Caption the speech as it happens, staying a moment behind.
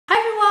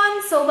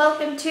so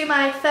welcome to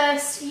my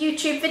first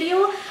YouTube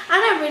video and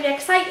I'm really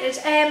excited.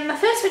 My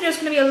first video is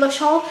going to be a Lush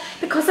haul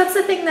because that's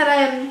the thing that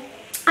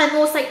I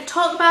most like to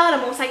talk about, I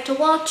most like to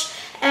watch,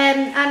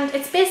 and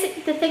it's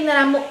basically the thing that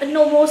I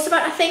know most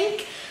about, I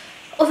think,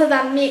 other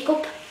than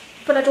makeup,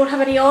 but I don't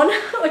have any on,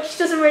 which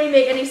doesn't really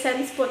make any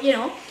sense, but you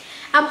know.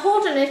 I'm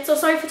holding it, so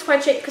sorry if it's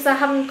quite shaky because I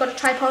haven't got a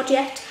tripod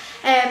yet,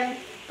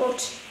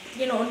 but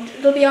you know,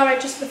 it'll be alright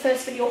just for the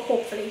first video,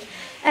 hopefully.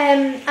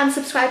 And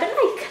subscribe and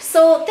like.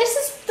 So this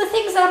is the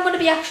things that I'm going to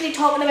be actually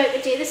talking about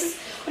today. This is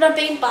what I've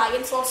been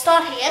buying, so I'll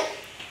start here,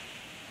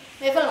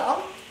 move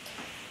along.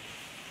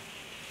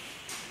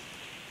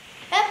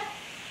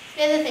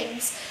 Here are the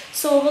things.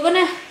 So we're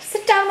going to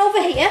sit down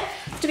over here.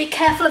 Have to be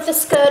careful of the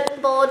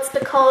skirting boards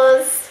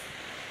because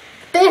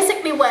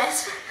basically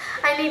wet.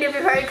 I need to be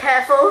very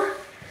careful.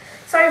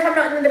 Sorry if I'm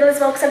not in the middle as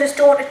well because I just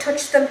don't want to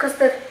touch them because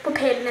they're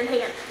painting in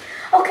here.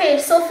 Okay,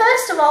 so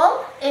first of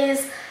all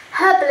is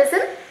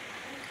Herbalism,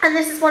 and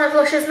this is one of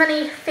Lush's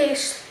many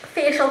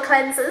facial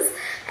cleansers,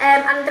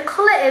 and the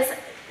colour is,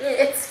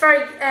 it's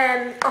very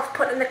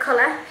off-putting, the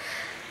colour.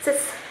 It's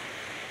this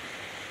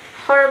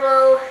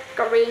horrible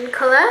green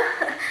colour,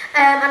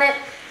 and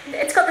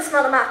it's got the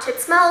smell to match.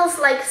 It smells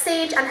like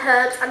sage and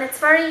herbs, and it's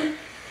a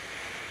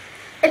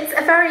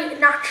very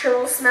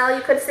natural smell,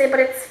 you could say,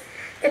 but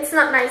it's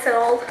not nice at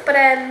all. But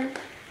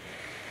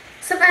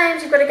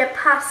sometimes you've got to get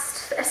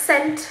past a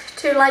scent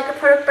to like a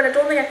product, but I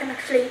don't think I can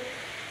actually,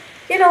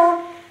 you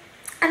know.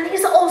 And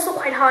these are also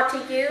quite hard to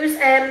use.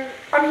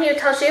 On here it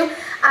tells you,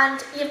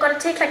 and you've got to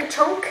take like a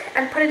chunk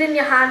and put it in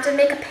your hand and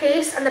make a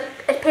paste, and the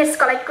paste's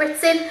got like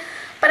grits in,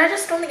 but I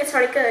just don't think it's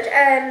very good.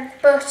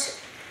 But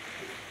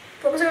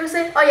what was I going to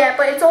say? Oh yeah,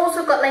 but it's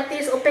also got like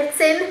these little bits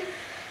in,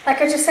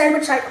 like I just said,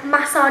 which like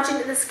massage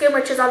into the skin,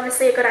 which is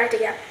obviously a good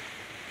idea.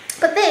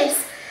 But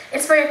this,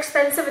 it's very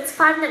expensive. It's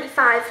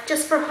 $5.95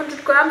 just for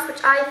 100 grams,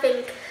 which I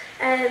think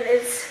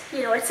is,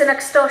 you know, it's an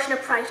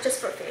extortionate price just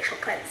for a facial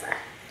cleanser.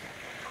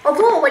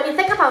 Although, when you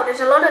think about it,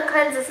 a lot of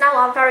cleansers now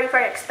are very,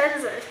 very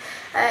expensive,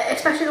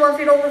 especially the ones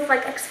we know with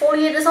like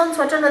exfoliators on,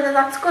 so I don't know whether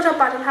that's good or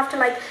bad. I'll have to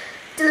like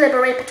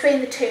deliberate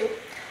between the two.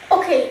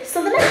 Okay,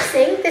 so the next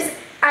thing,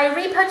 I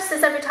repurchase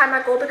this every time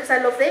I go because I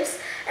love this.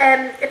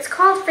 It's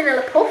called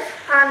Vanilla Puff,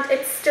 and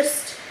it's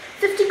just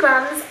 50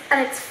 grams,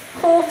 and it's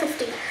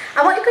 $4.50.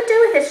 And what you could do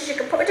with this is you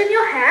can put it in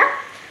your hair,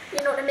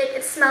 you know, to make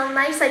it smell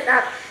nice, like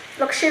that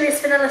luxurious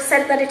vanilla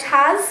scent that it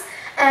has,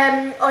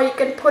 or you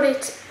can put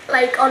it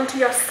like onto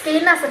your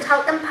skin as a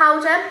talcum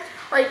powder,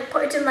 or you can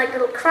put it in like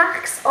little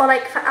cracks, or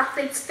like for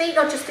athlete's feet,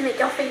 or just to make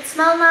your feet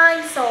smell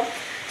nice, or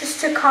just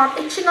to calm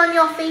itching on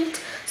your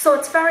feet. So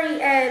it's very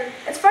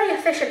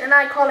efficient, and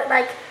I call it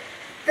like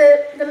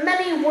the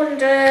many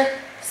wonder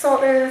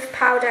sort of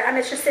powder, and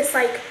it's just this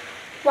like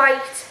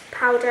white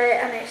powder,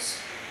 and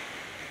it's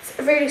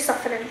really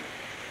softening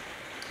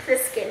for the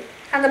skin.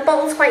 And the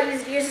bottle's quite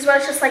easy to use as well.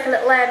 It's just like a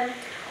little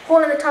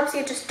hole in the top, so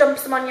you just dump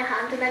some on your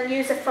hand and then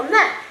use it from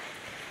there.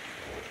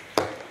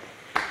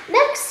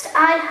 Next,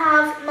 I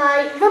have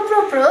my Rub,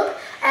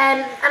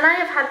 and I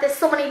have had this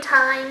so many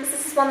times.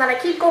 This is one that I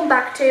keep going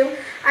back to,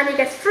 and you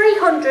get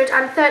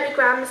 330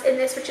 grams in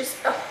this, which is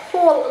a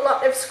whole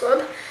lot of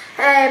scrub,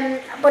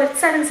 but it's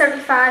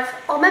 $7.75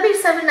 or maybe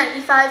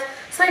 $7.95.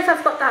 Sorry if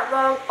I've got that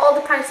wrong. All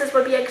the prices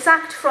will be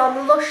exact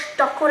from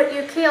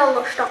lush.co.uk or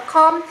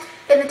lush.com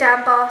in the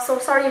down bar, so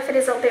sorry if it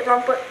is a little bit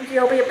wrong, but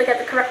you'll be able to get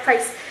the correct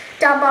price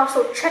down bar,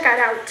 so check it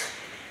out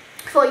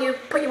before you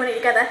put your money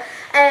together.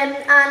 And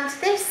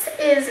this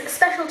is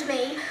special to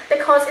me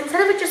because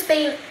instead of it just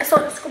being a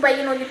sort of scrub where,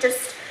 you know, you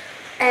just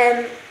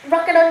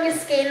rock it on your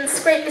skin,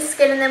 scrape your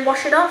skin and then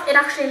wash it off, it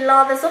actually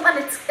lathers up,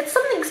 and it's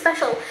something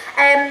special.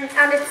 And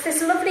it's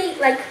this lovely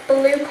like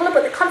blue colour,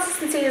 but the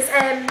consistency is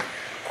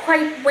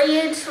quite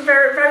weird,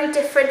 very, very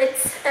different.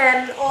 It's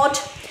odd,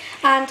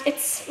 and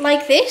it's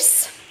like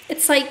this.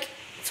 It's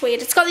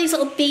weird. It's got these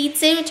little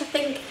beads in, which I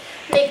think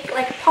make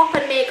like pop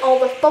and make all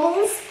the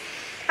bubbles,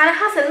 and it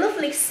has a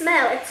lovely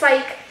smell. It's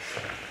like,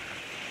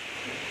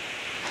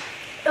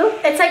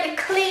 it's like a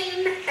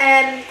clean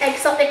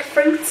exotic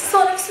fruit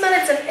sort of smell.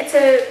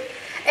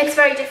 It's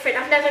very different.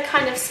 I've never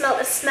kind of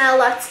smelt a smell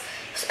that's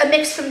a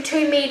mix from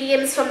two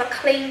mediums, from a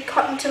clean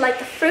cotton to like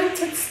the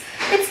fruits.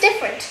 It's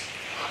different.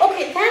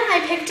 Okay, then I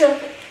picked up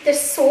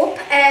this soap,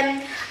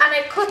 and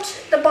I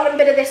cut the bottom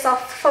bit of this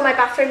off for my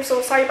bathroom,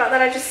 so sorry about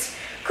that. I just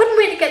couldn't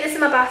wait to get this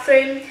in my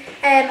bathroom,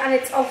 and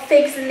it's of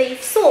figs and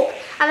leaf soap,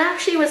 and I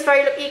actually was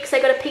very lucky because I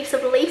got a piece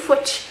of leaf,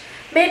 which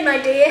made my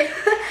day.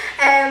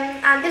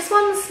 And this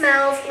one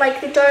smells like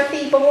the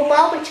Dorothy Bubble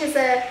Bar, which is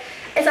I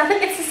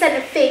think it's the scent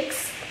of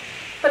figs,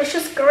 but it's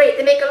just great.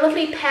 They make a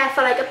lovely pair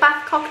for like a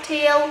bath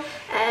cocktail,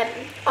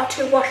 or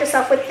to wash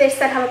yourself with this,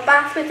 then have a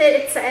bath with it.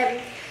 It's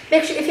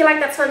make sure, if you like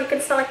that smell, you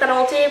can smell like that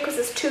all day because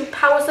there's 2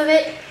 powers of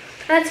it,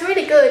 and it's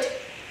really good.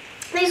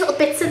 These little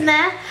bits in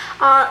there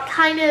are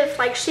kind of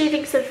like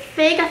shavings of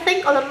fig, I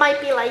think, or there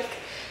might be like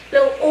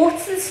little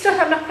oats and stuff.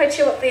 I'm not quite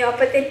sure what they are,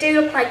 but they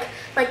do look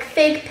like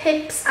fig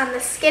pips and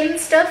the skin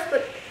stuff,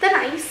 but they're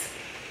nice.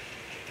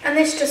 and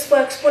this just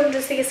works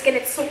wonders for your skin.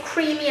 It's so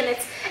creamy and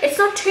it's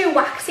not too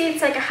waxy.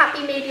 It's like a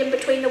happy medium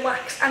between the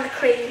wax and the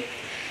cream.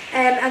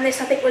 And this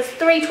I think was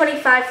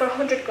 $3.25 for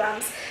 100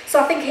 grams. So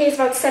I think here's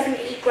about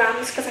 70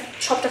 grams because I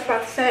chopped off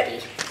about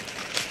 30,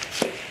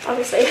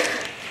 obviously.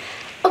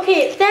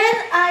 Okay, then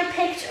I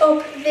picked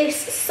up this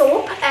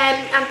soap,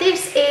 and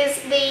this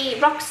is the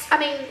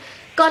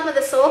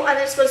Godmother soap, and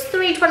this was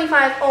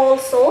 $3.25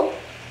 also.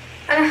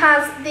 And it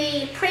has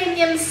the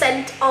premium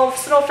scent of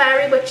Snow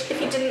Fairy, which,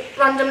 if you didn't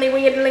randomly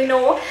weirdly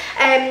know,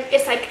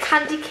 it's like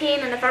candy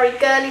cane and a very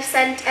girly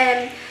scent,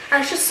 and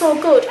it's just so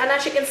good. And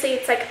as you can see,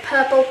 it's like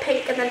purple,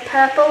 pink, and then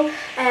purple,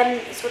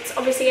 so it's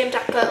obviously aimed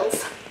at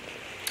girls.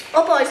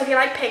 Or boys, if you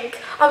like pink,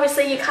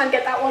 obviously you can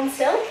get that one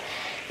still.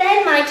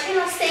 Then my two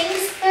last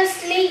things,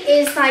 firstly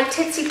is my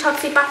Titsy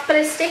Totsy Bath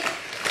Butter Stick.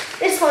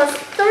 This was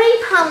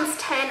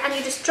 £3.10, and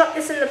you just drop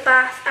this in the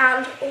bath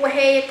and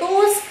away it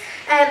goes.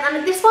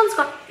 And this one's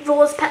got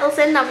rose petals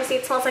in. Obviously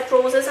it smells like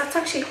roses. That's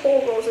actually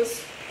whole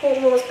roses, whole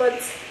rose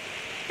buds.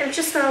 And it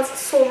just smells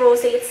so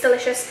rosy, it's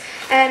delicious.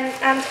 And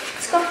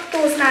it's got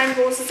those 9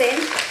 roses in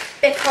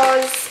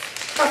because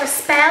of a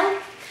spell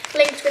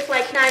linked with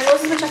like 9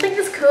 roses, which I think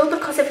is cool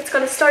because if it's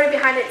got a story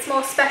behind it, it's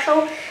more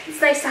special.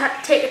 It's nice to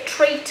take a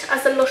treat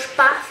as a Lush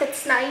bath,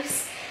 it's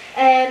nice.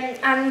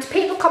 And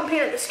people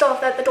complain at the store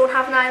that they don't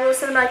have 9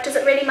 roses, and I'm like, does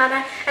it really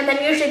matter? And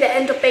then usually they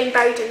end up being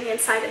buried in the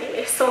inside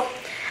anyway. So.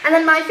 And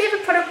then my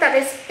favourite product that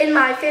is in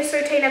my face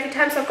routine every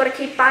time, so I've got to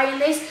keep buying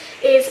this,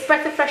 is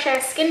Breath of Fresh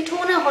Air Skin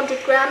Toner,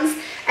 100 grams.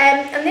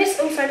 And this,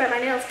 oh sorry about my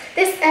nails,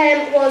 this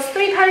was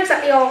 £3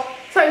 exactly, or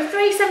sorry,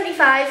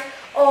 £3.75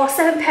 or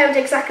 £7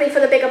 exactly for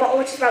the bigger bottle,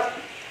 which is about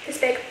this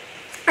big.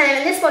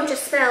 And this one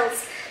just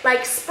smells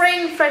like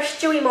spring,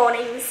 fresh, dewy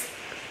mornings.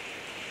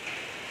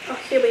 Oh,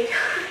 Huey.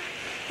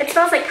 It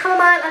smells like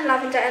chamomile and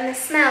lavender, and the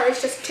smell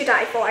is just to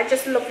die for. I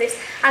just love this.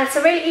 And it's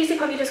a really easy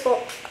pump, you just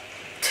go,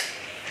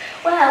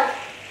 well,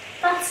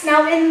 that's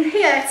now in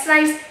here. It's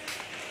nice.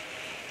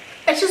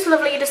 It's just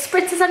lovely. You just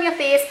spritz this on your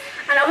face,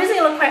 and obviously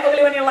it looks quite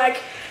ugly when you're like,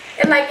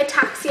 it like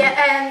attacks you,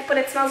 but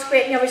it smells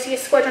great, and obviously you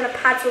squirt on a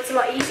pad, so it's a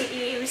lot easier to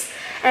use,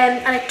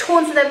 and it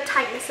tones without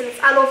tightness, and it's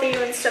aloe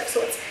vera and stuff,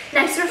 so it's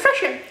nice and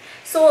refreshing.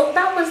 So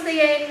that was the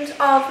end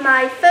of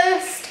my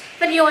first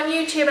video on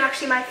YouTube, and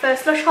actually my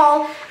first Lush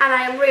haul, and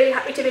I am really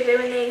happy to be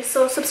doing these.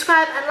 So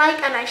subscribe and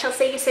like, and I shall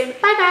see you soon.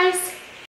 Bye guys.